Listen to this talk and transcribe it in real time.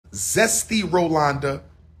Zesty Rolanda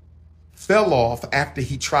fell off after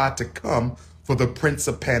he tried to come for the Prince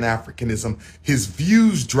of Pan-Africanism. His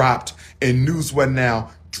views dropped and News One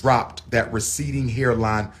Now dropped that receding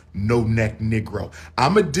hairline, no neck Negro.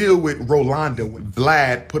 I'ma deal with Rolanda when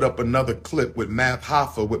Vlad put up another clip with Math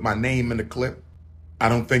Hoffa with my name in the clip. I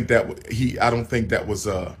don't think that was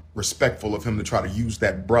respectful of him to try to use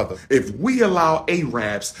that brother. If we allow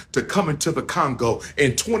Arabs to come into the Congo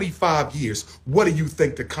in 25 years, what do you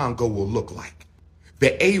think the Congo will look like?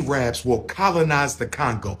 The Arabs will colonize the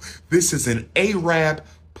Congo. This is an Arab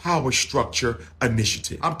power structure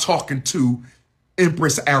initiative. I'm talking to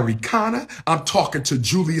Empress Arikana. I'm talking to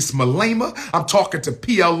Julius Malama. I'm talking to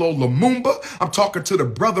PLO Lumumba. I'm talking to the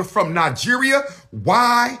brother from Nigeria.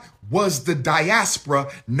 Why was the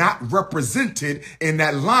diaspora not represented in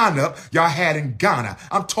that lineup y'all had in Ghana?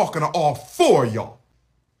 I'm talking to all four of y'all.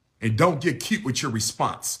 And don't get cute with your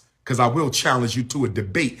response, because I will challenge you to a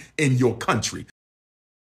debate in your country.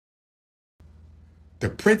 The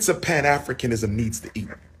Prince of Pan-Africanism needs to eat.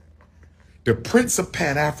 The Prince of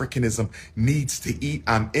Pan-Africanism needs to eat.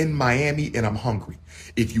 I'm in Miami and I'm hungry.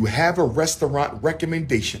 If you have a restaurant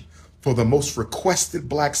recommendation for the most requested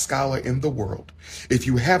Black scholar in the world, if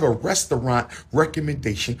you have a restaurant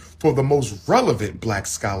recommendation for the most relevant Black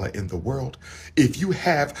scholar in the world, if you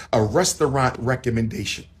have a restaurant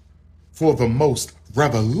recommendation for the most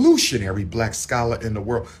revolutionary Black scholar in the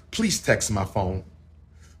world, please text my phone.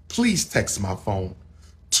 Please text my phone.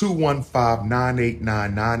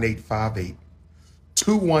 215-989-9858.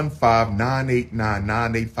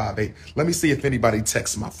 215-989-9858. Let me see if anybody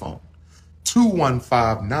texts my phone.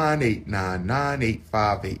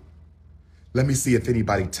 215-989-9858. Let me see if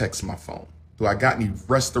anybody texts my phone. Do I got any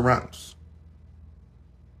restaurants?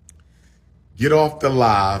 Get off the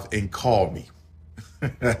live and call me.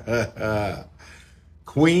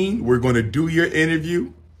 Queen, we're going to do your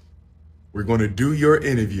interview. We're going to do your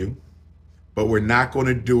interview, but we're not going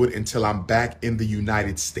to do it until I'm back in the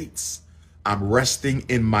United States. I'm resting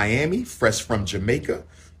in Miami, fresh from Jamaica.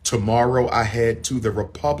 Tomorrow I head to the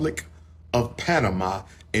Republic of Panama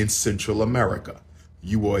in Central America.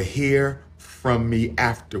 You will hear from me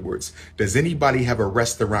afterwards. Does anybody have a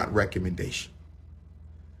restaurant recommendation?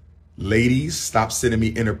 Ladies, stop sending me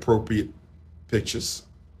inappropriate pictures.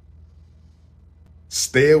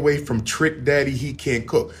 Stay away from Trick Daddy. He can't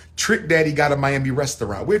cook. Trick Daddy got a Miami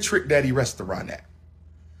restaurant. Where Trick Daddy restaurant at?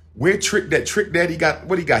 Where Trick Daddy got,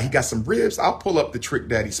 what he got? He got some ribs. I'll pull up the Trick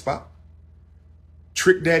Daddy spot.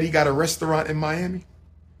 Trick Daddy got a restaurant in Miami?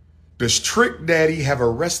 Does Trick Daddy have a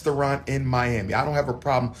restaurant in Miami? I don't have a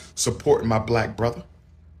problem supporting my Black brother.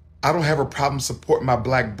 I don't have a problem supporting my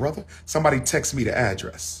Black brother. Somebody text me the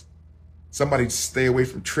address. Somebody stay away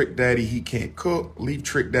from Trick Daddy. He can't cook. Leave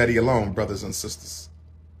Trick Daddy alone, brothers and sisters.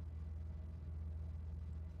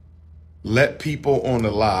 Let people on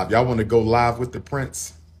the live. Y'all want to go live with the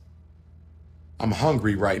Prince? I'm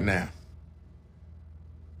hungry right now.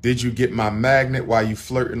 Did you get my magnet while you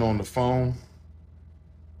flirting on the phone?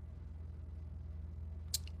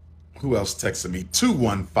 Who else texted me?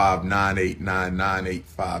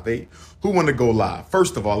 215-989-9858. Who want to go live?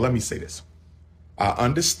 First of all, let me say this. I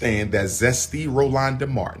understand that Zesty Roland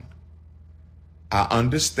Martin. I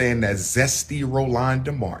understand that Zesty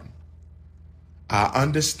Roland Martin. I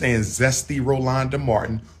understand Zesty Roland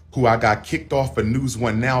Martin, who I got kicked off of News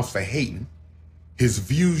One Now for hating. His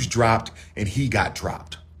views dropped and he got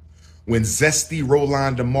dropped. When Zesty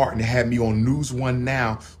Roland Martin had me on News One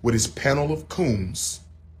Now with his panel of coons,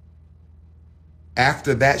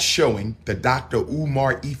 after that showing, the Dr.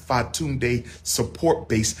 Umar Ifatunde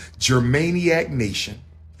support-based Germaniac Nation,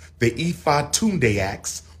 the Ifatunde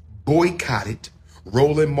Acts boycotted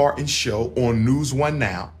Roland Martin's show on News One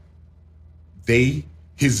Now.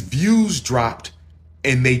 His views dropped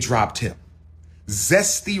and they dropped him.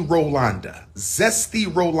 Zesty Rolanda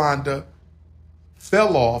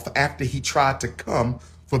fell off after he tried to come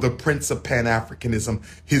for the Prince of Pan-Africanism.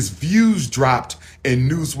 His views dropped and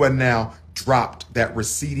News One Now dropped that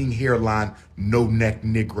receding hairline, no neck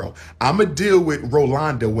Negro. I'ma deal with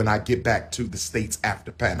Rolanda when I get back to the States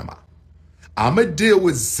after Panama. I'ma deal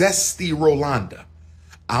with Zesty Rolanda.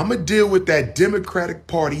 I'ma deal with that Democratic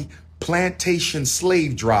Party plantation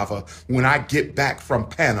slave driver when I get back from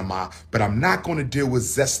Panama, but I'm not going to deal with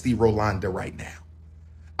Zesty Rolanda right now.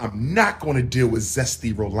 I'm not going to deal with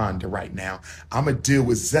Zesty Rolanda right now. I'm going to deal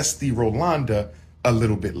with Zesty Rolanda a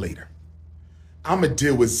little bit later. I'm going to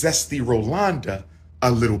deal with Zesty Rolanda a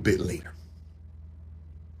little bit later.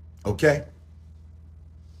 Okay?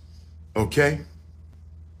 Okay?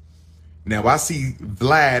 Now, I see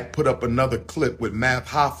Vlad put up another clip with Math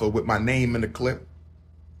Hoffa with my name in the clip.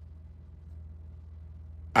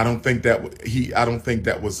 I don't think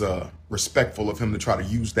that was respectful of him to try to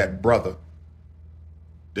use that brother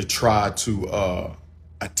to try to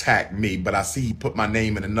attack me. But I see he put my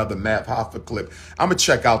name in another Mav Hoffa clip. I'm gonna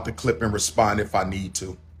check out the clip and respond if I need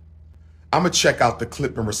to. But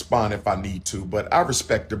I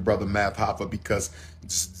respect the brother Mav Hoffa because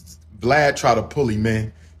Vlad tried to pull him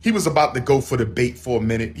in. He was about to go for the bait for a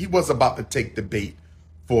minute. He was about to take the bait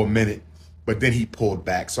for a minute, but then he pulled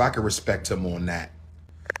back. So I can respect him on that.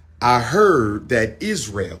 I heard that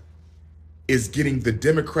Israel is getting the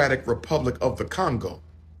Democratic Republic of the Congo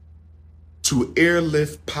to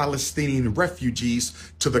airlift Palestinian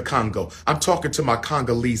refugees to the Congo. I'm talking to my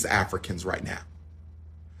Congolese Africans right now.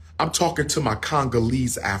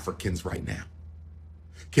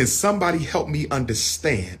 Can somebody help me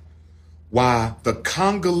understand why the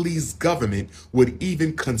Congolese government would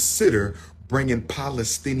even consider bringing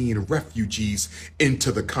Palestinian refugees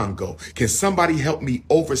into the Congo? Can somebody help me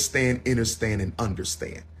understand, and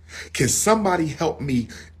understand? Can somebody help me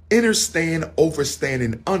understand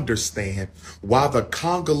and understand why the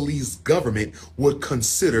Congolese government would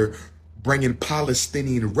consider bringing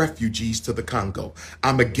Palestinian refugees to the Congo?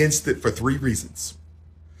 I'm against it for 3 reasons.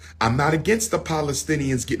 I'm not against the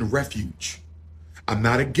Palestinians getting refuge. I'm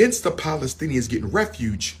against the Palestinians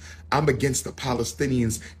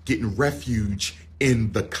getting refuge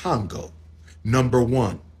in the Congo. Number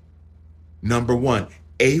one,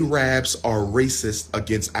 Arabs are racist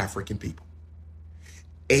against African people.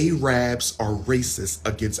 We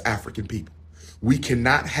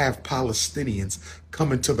cannot have Palestinians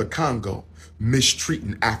coming to the Congo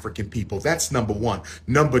mistreating African people. That's number one.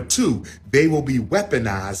 Number two, they will be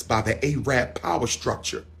weaponized by the Arab power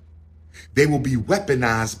structure. To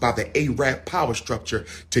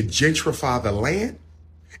gentrify the land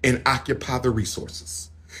and occupy the resources.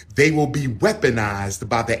 They will be weaponized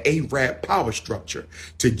by the Arab power structure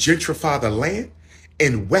to gentrify the land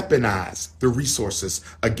and weaponize the resources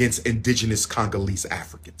against indigenous Congolese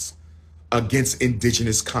Africans.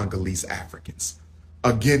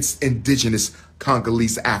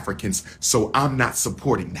 So I'm not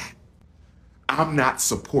supporting that.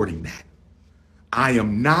 I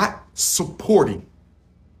am not supporting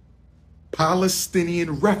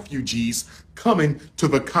Palestinian refugees coming to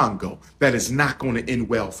the Congo. That is not going to end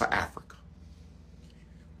well for Africa.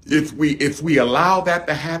 If we allow that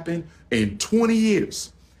to happen in 20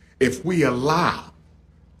 years, if we allow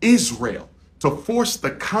Israel to force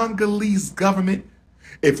the Congolese government,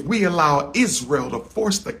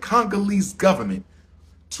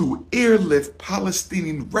 to airlift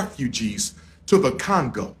Palestinian refugees to the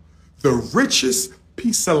Congo, the richest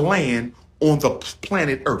piece of land on the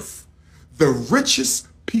planet Earth.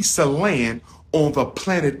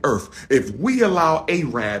 If we allow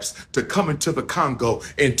Arabs to come into the Congo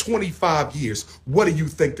in 25 years, what do you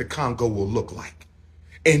think the Congo will look like?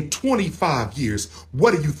 In 25 years,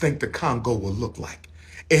 what do you think the Congo will look like?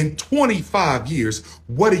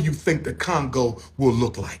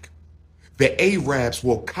 The Arabs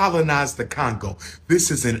will colonize the Congo. This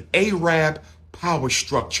is an Arab power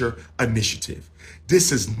structure initiative.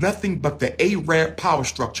 This is nothing but the Arab power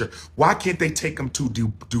structure. Why can't they take them to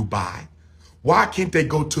Dubai? Why can't they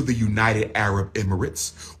go to the United Arab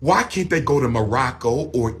Emirates? Why can't they go to Morocco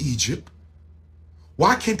or Egypt?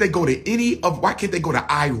 Why can't they go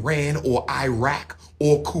to Iran or Iraq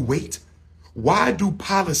or Kuwait? Why do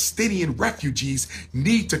Palestinian refugees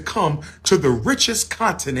need to come to the richest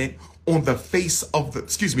continent on the face of the,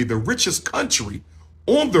 the richest country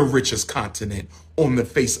on the richest continent on the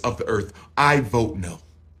face of the earth? I vote no.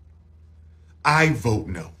 I vote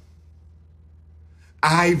no.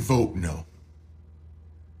 I vote no.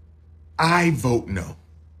 I vote no.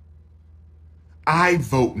 I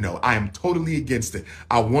vote no. I am totally against it.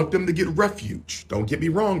 I want them to get refuge. Don't get me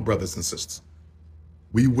wrong, brothers and sisters.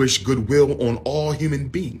 We wish goodwill on all human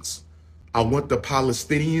beings. I want the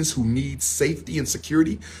Palestinians who need safety and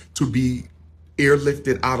security to be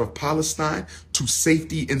airlifted out of Palestine to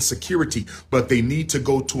safety and security, but they need to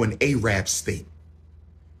go to an Arab state.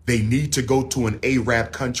 They need to go to an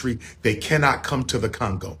Arab country. They cannot come to the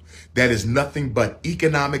Congo. That is nothing but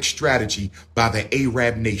economic strategy by the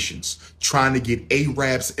Arab nations, trying to get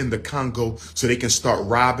Arabs in the Congo so they can start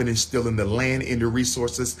robbing and stealing the land and the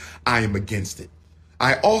resources. I am against it.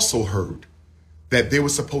 I also heard that there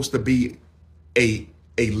was supposed to be a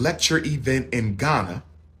lecture event in Ghana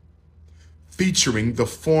featuring the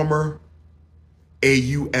former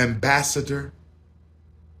AU ambassador,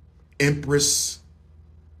 Empress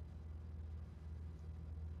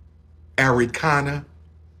Arikana,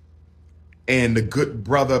 and the good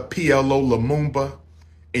brother PLO Lumumba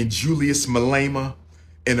and Julius Malama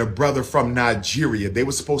and a brother from Nigeria. They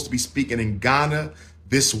were supposed to be speaking in Ghana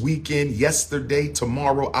this weekend, yesterday,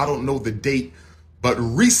 tomorrow. I don't know the date, but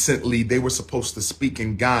recently they were supposed to speak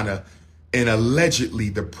in Ghana, and allegedly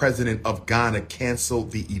the president of Ghana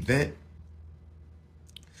canceled the event.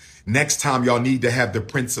 Next time y'all need to have the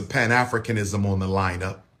Prince of Pan-Africanism on the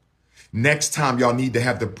lineup. Next time y'all need to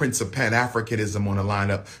have the Prince of Pan-Africanism on the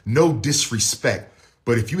lineup. No disrespect,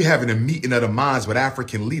 but if you're having a meeting of the minds with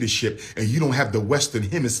African leadership and you don't have the Western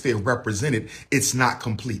Hemisphere represented, it's not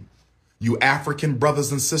complete. You African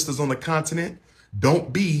brothers and sisters on the continent,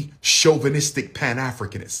 don't be chauvinistic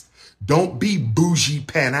Pan-Africanists. Don't be bougie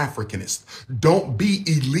Pan-Africanists. Don't be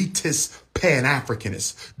elitist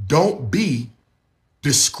Pan-Africanists. Don't be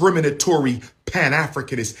discriminatory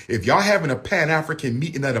Pan-Africanists. If y'all having a Pan-African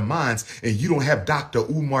meeting of the minds and you don't have Dr.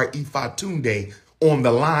 Umar Ifatunde on the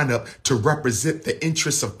lineup to represent the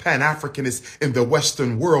interests of Pan-Africanists in the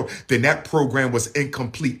Western world, then that program was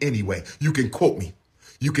incomplete anyway. You can quote me.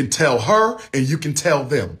 You can tell her and you can tell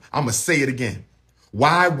them. I'm going to say it again.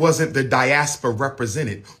 Why wasn't the diaspora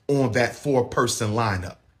represented on that 4-person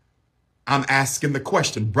lineup? I'm asking the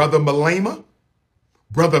question. Brother Malama,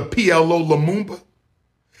 Brother PLO Lumumba,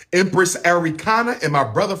 Empress Arikana, and my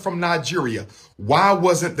brother from Nigeria. Why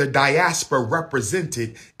wasn't the diaspora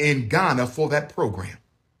represented in Ghana for that program?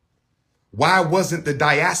 Why wasn't the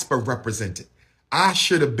diaspora represented? I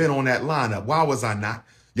should have been on that lineup. Why was I not?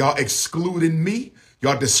 Y'all excluding me?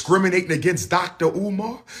 Y'all discriminating against Dr.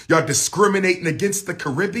 Umar? Y'all discriminating against the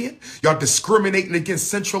Caribbean? Y'all discriminating against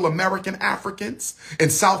Central American Africans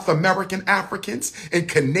and South American Africans and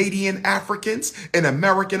Canadian Africans and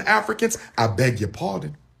American Africans? I beg your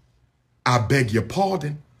pardon. I beg your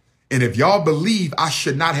pardon. And if y'all believe I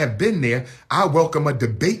should not have been there, I welcome a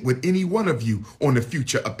debate with any one of you on the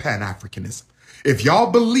future of Pan-Africanism. If y'all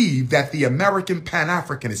believe that the American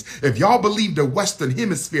Pan-Africanists, if y'all believe the Western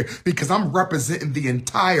Hemisphere, because I'm representing the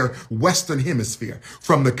entire Western Hemisphere,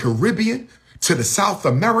 from the Caribbean to the South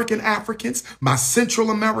American Africans, my Central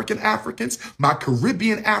American Africans, my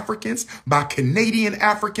Caribbean Africans, my Canadian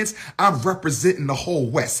Africans, I'm representing the whole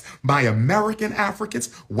West. My American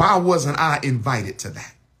Africans, why wasn't I invited to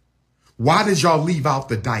that? Why did y'all leave out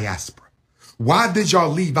the diaspora? Why did y'all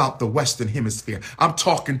leave out the Western Hemisphere? I'm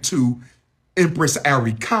talking to Empress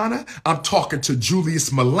Arikana. I'm talking to Julius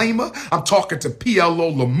Malama. I'm talking to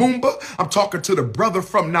PLO Lumumba. I'm talking to the brother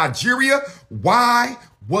from Nigeria. Why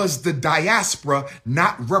was the diaspora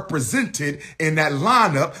not represented in that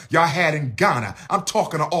lineup y'all had in Ghana? I'm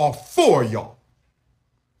talking to all 4 of y'all.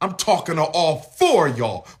 I'm talking to all 4 of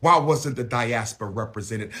y'all. Why wasn't the diaspora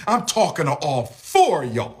represented? I'm talking to all 4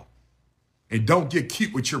 of y'all. And don't get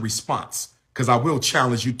cute with your response, because I will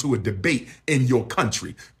challenge you to a debate in your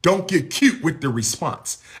country. Don't get cute with the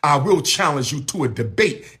response. I will challenge you to a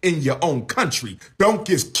debate in your own country. Don't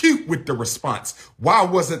get cute with the response. Why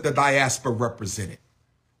wasn't the diaspora represented?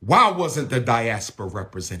 Why wasn't the diaspora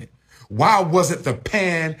represented? Why wasn't the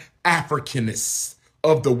Pan-Africanists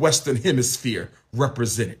of the Western Hemisphere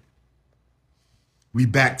represented? We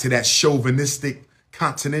back to that chauvinistic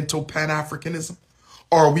continental Pan-Africanism?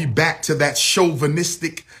 Are we back to that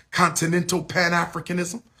chauvinistic continental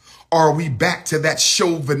Pan-Africanism? Are we back to that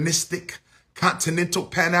chauvinistic continental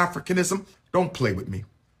Pan-Africanism? Don't play with me.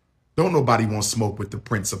 Don't nobody want smoke with the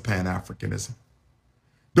Prince of Pan-Africanism.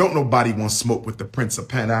 Don't nobody want smoke with the Prince of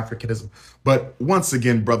Pan-Africanism. But once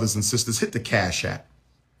again, brothers and sisters, hit the Cash App.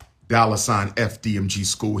 $ FDMG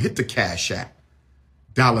School. Hit the Cash App.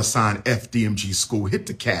 $ FDMG School. Hit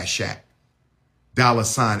the Cash App.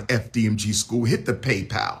 $ FDMG School. Hit the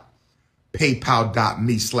PayPal.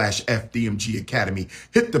 PayPal.me/FDMG Academy.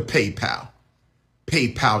 Hit the PayPal.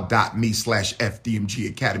 PayPal.me/FDMG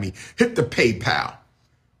Academy. Hit the PayPal.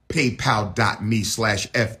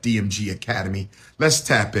 PayPal.me/FDMG Academy. Let's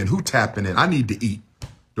tap in. Who tapping in? I need to eat.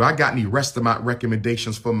 Do I got any restaurant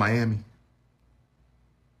recommendations for Miami?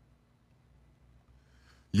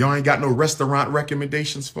 Y'all ain't got no restaurant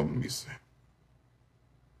recommendations for me?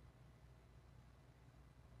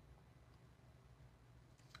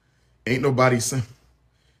 Ain't nobody saying.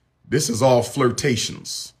 This is all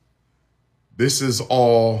flirtations. This is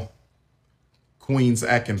all Queens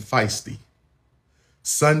acting feisty.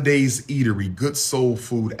 Sunday's Eatery, good soul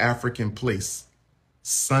food, African place.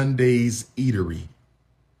 Sunday's Eatery.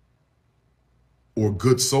 Or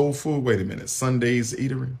good soul food. Wait a minute. Sunday's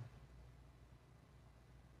Eatery.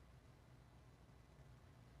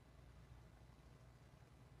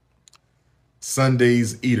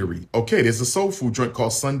 Sunday's Eatery. Okay, there's a soul food joint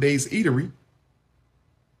called Sunday's Eatery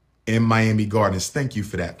in Miami Gardens. Thank you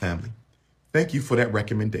for that, family. Thank you for that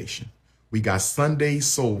recommendation. We got Sunday's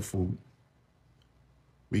soul food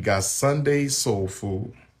We got Sunday Soul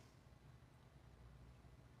Food.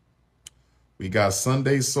 We got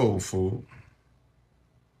Sunday Soul Food.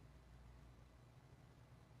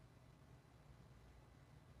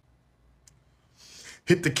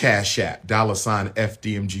 Hit the Cash App,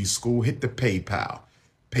 $FDMG School. Hit the PayPal,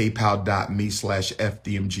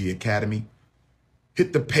 paypal.me/FDMG Academy.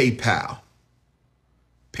 Hit the PayPal,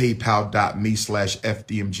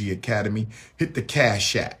 paypal.me/FDMG Academy. Hit the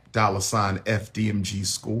Cash App, $FDMG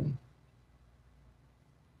School.